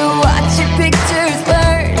I could watch your pictures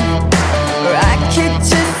burn, or I could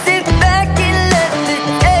just sit back and let the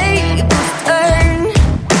tables turn.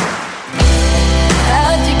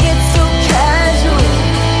 How'd you get so casual?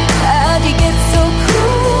 How'd you get so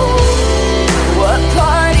cool? What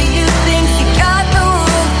part of you thinks you got the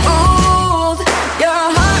world fooled? Your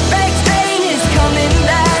heartbreak train is coming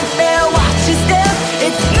back. Better watch your step,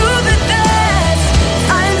 it's moving fast.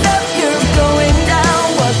 Time's up, you're going down.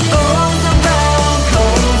 What goes around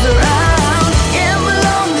comes around. Gamble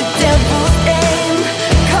on the devil's game.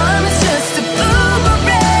 Karma's just a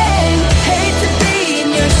boomerang. Hate to be in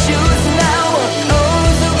your shoes now. What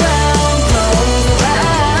goes around comes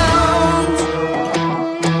around.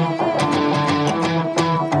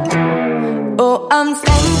 Oh, I'm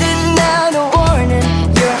sending out a warning.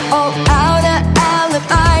 You're all out of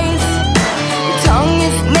alibis. Your tongue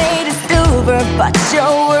is made of silver, but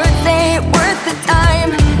your words ain't worth the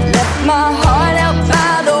time. Left my heart out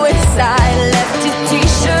by the wayside. Left your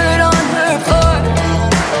t-shirt on her floor.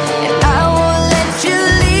 And I won't let you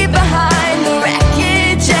leave behind the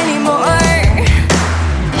wreckage anymore.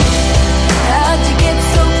 How'd you get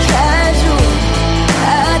so casual?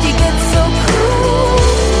 How'd you get so cool?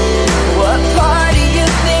 What part of you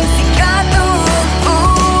thinks you got the world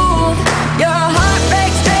fooled? Your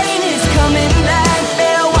heartbreak train is coming back.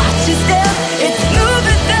 Better watch your step, it's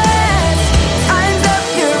moving fast. Time's up,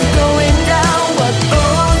 you're going down. What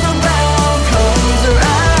goes around comes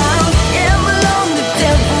around. Gamble on the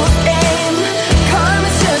devil's game.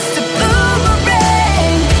 Karma's just a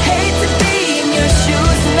boomerang. Hate to be in your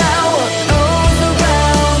shoes now. What goes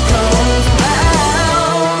around comes around.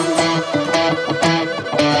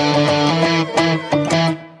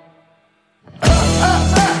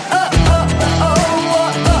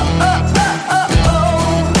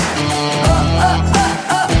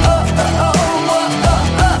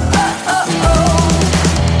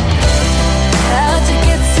 How'd you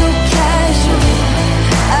get so casual?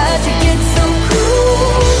 How'd you get so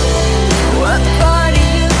cool? What part of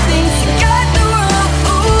you thinks you got the world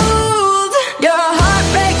fooled? Your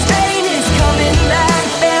heartbreak train is coming back.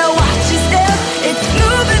 Better watch your step, it's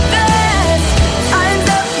moving fast. Time's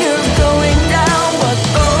up, you're going down. What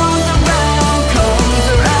goes around comes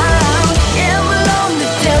around. Gamble on the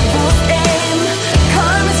devil's game.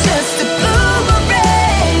 Karma's just a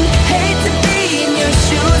boomerang. Hate to be in your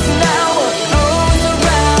shoes now. What goes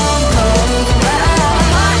around comes around.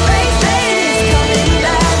 Heartbreak train is coming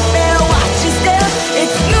back. Better watch your step,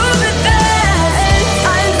 it's moving fast.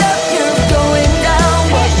 Time's up, you're going down.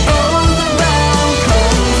 What goes around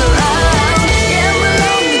comes around. Gamble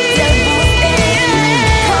on the devil's game.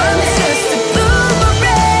 Karma's just a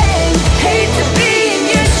boomerang. Hate to be in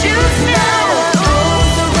your shoes now. What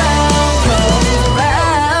goes around comes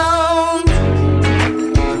around.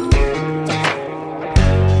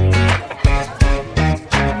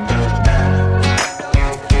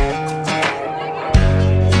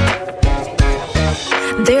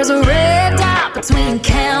 There's a red dot between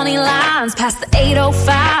county lines, past the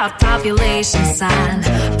 805 population sign.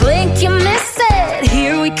 Blink, you miss it,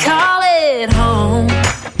 here we call it home.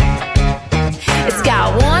 It's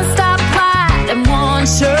got one stoplight and one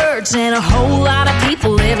church and a whole lot of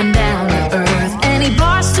people living down to earth. Any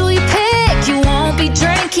bar stool you pick, you won't be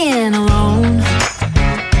drinking alone.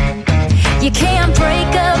 You can't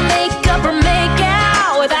break up, make up, or make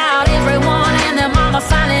out without everyone and their mama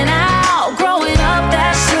finding out. Growing up,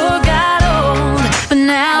 that sure got old, but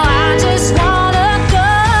now I just wanna go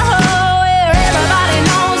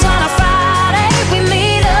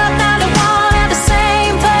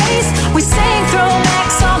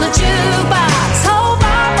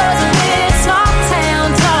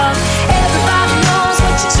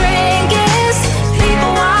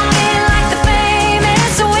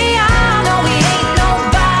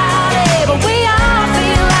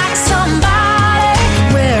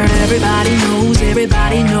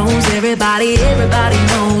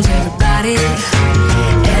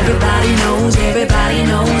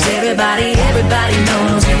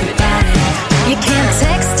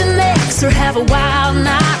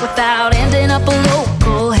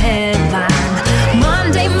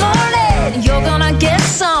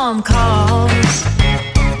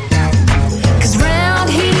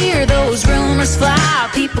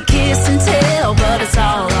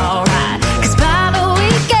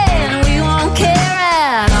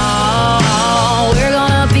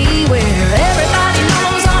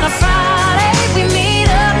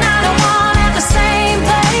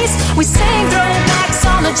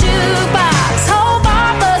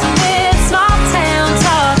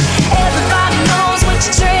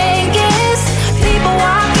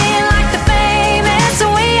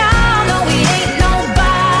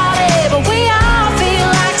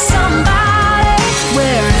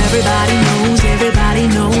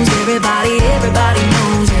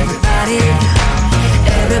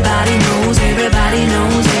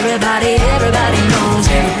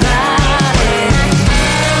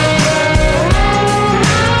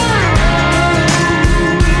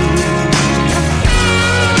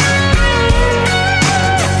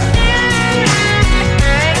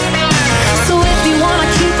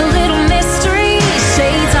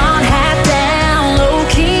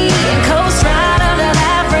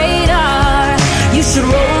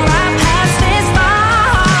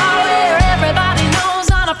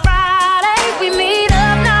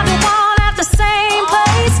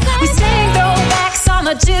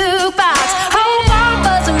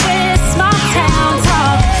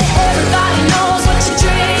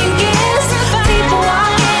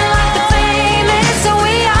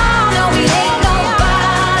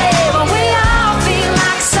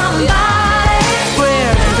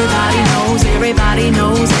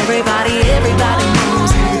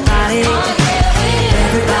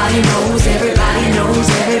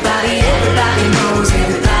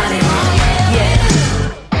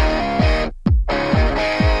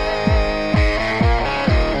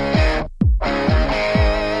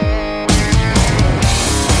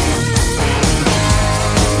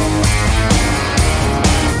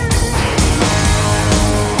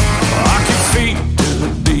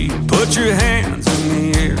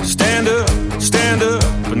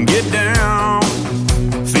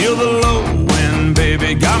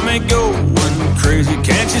baby,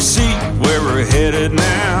 can't you see where we're headed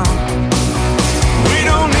now? We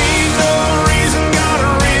don't need no reason, got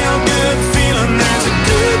a real good feeling there's a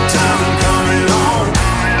good time coming on.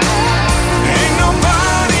 Ain't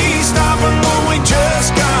nobody stopping when we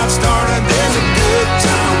just got started. There's a good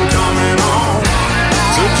time coming on.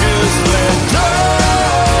 So just let go.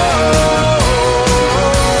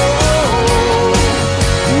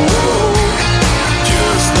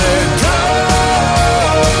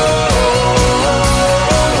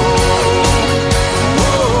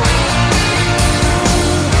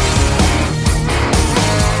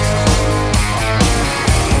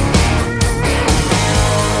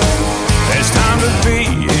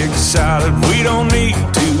 Excited, we don't need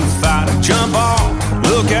to fight or jump off,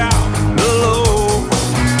 look out below.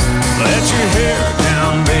 Let your hair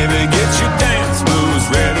down, baby, get your dance moves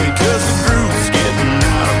ready, cause the groove's getting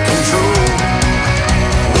out of control.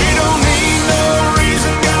 We don't need no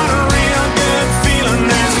reason, got a real good feeling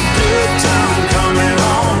there's a good time coming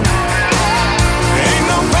on. Ain't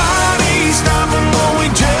nobody stopping when we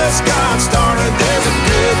just got started. There's a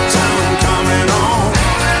good time coming on.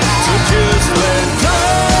 So just let go.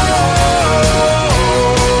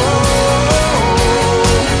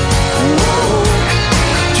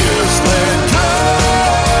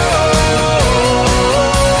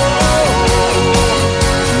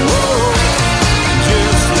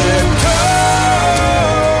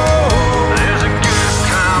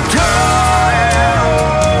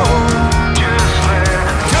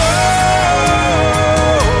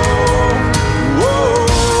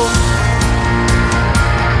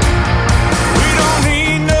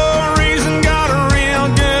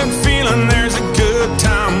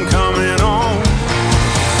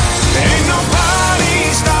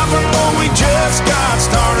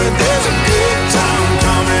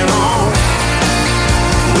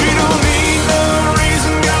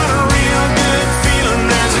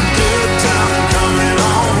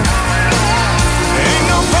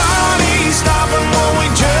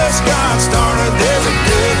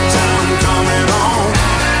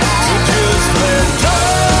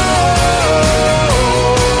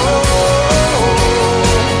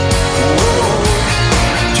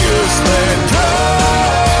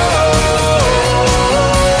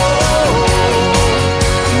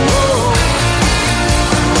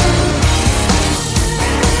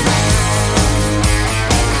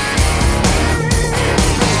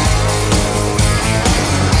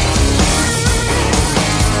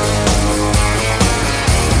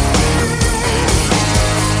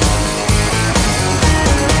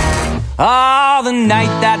 Oh, the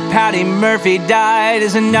night that Patt Murphy died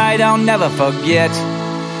is a night I'll never forget.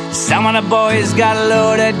 Some of the boys got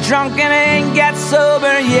loaded drunk and ain't got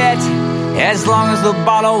sober yet. As long as the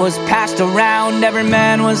bottle was passed around, every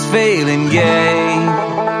man was feeling gay.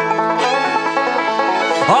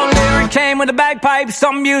 Oh, lyric came with the bagpipes,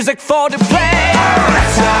 some music for to play.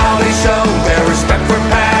 That's how they showed their respect for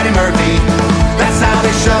Patt Murphy. That's how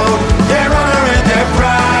they showed their honor and their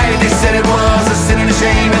pride. They said it was a sin and a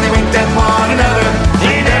shame, and they winked at one another.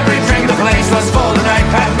 In every drink the place was full the night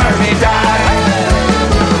Patt Murphy died.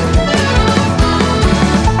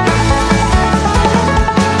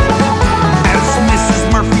 As Mrs.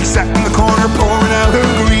 Murphy sat in the corner pouring out her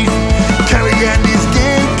grief, Kelly and his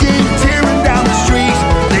gang came tearing down the street.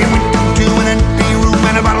 They went to an empty room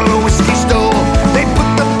and a bottle of whiskey stole. They put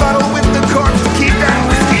the bottle with the corpse to keep that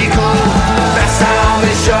whiskey cold. That's how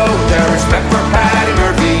they showed their respect for Patt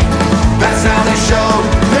Murphy. That's how they showed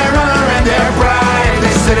their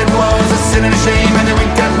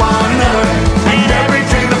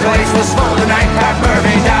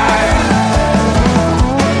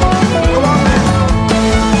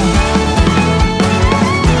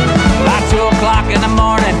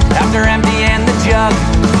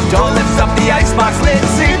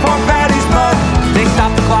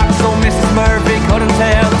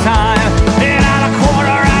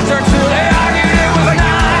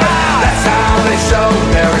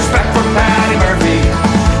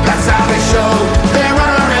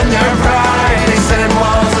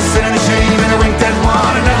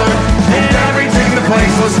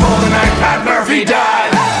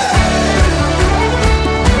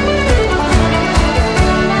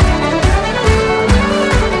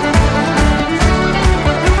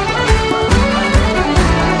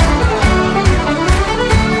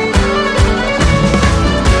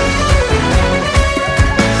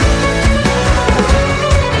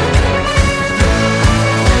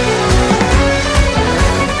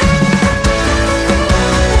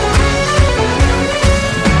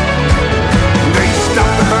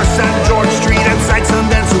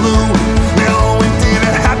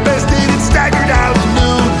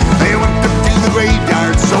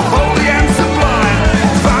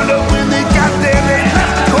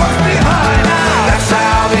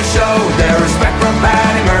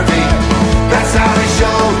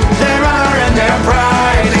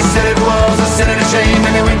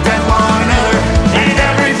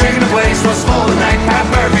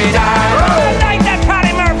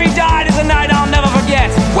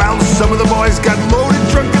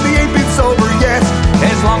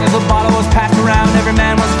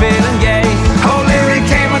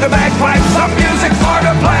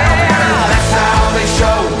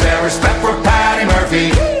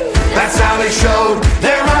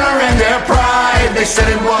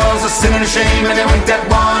sin and a shame, and they winked at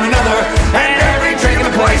one another. And every drink in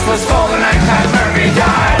the place was full the night Patt Murphy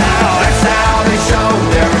died. Oh, that's how they showed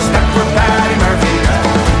their respect for Patty Murphy.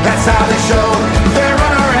 That's how they showed their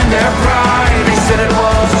honor and their pride. They said it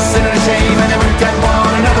was a sin and a shame, and they winked at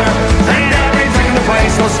one another. And every drink in the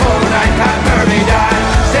place was full the night Patt Murphy died.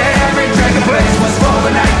 Said every drink in the place was full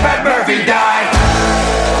the night Patt Murphy died.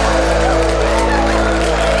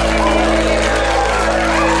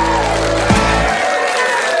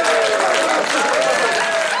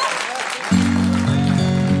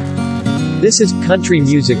 This is Country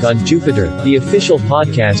Music on Jupiter, the official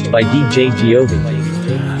podcast by DJ Giove.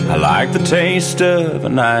 I like the taste of a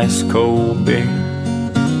nice cold beer,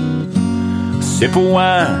 a sip of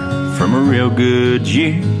wine from a real good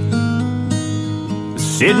year.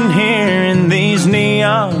 Sitting here in these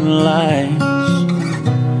neon lights,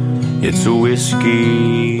 it's a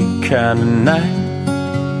whiskey kind of night.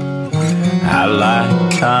 I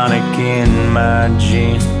like tonic in my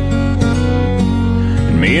gin,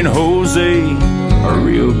 and me and Jose are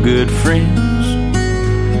real good friends.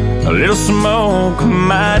 A little smoke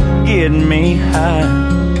might get me high,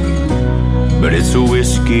 but it's a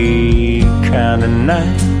whiskey kind of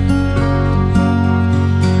night.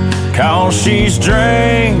 'Cause she's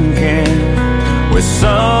drinking with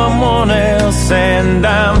someone else, and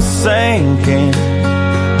I'm sinking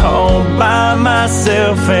all by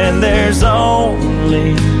myself. And there's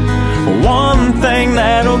only one thing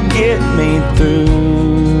that'll get me through.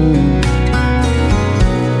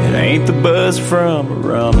 It ain't the buzz from a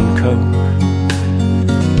rum and coke,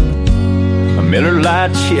 a Miller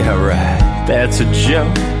Lite, yeah right, that's a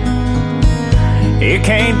joke. It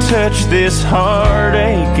can't touch this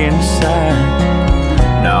heartache inside.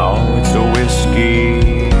 No, it's a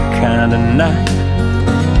whiskey kind of night.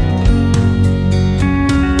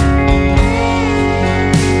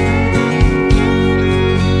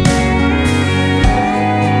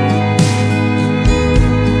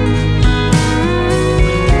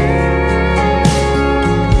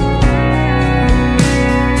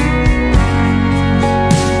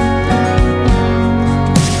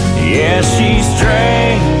 She's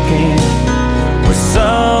drinking with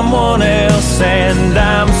someone else, and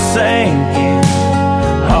I'm sinking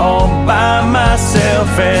all by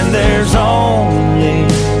myself. And there's only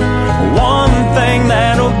one thing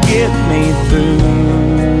that'll get me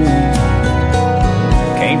through.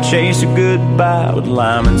 Can't chase a goodbye with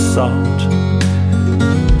lime and salt.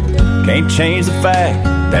 Can't change the fact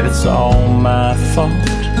that it's all my fault.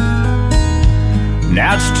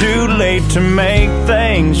 Now it's too late to make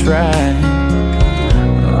things right.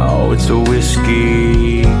 Oh, it's a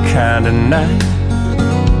whiskey kind of night.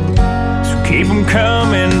 So keep them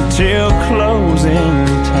coming till closing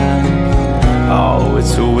time. Oh,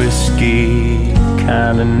 it's a whiskey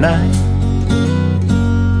kind of night.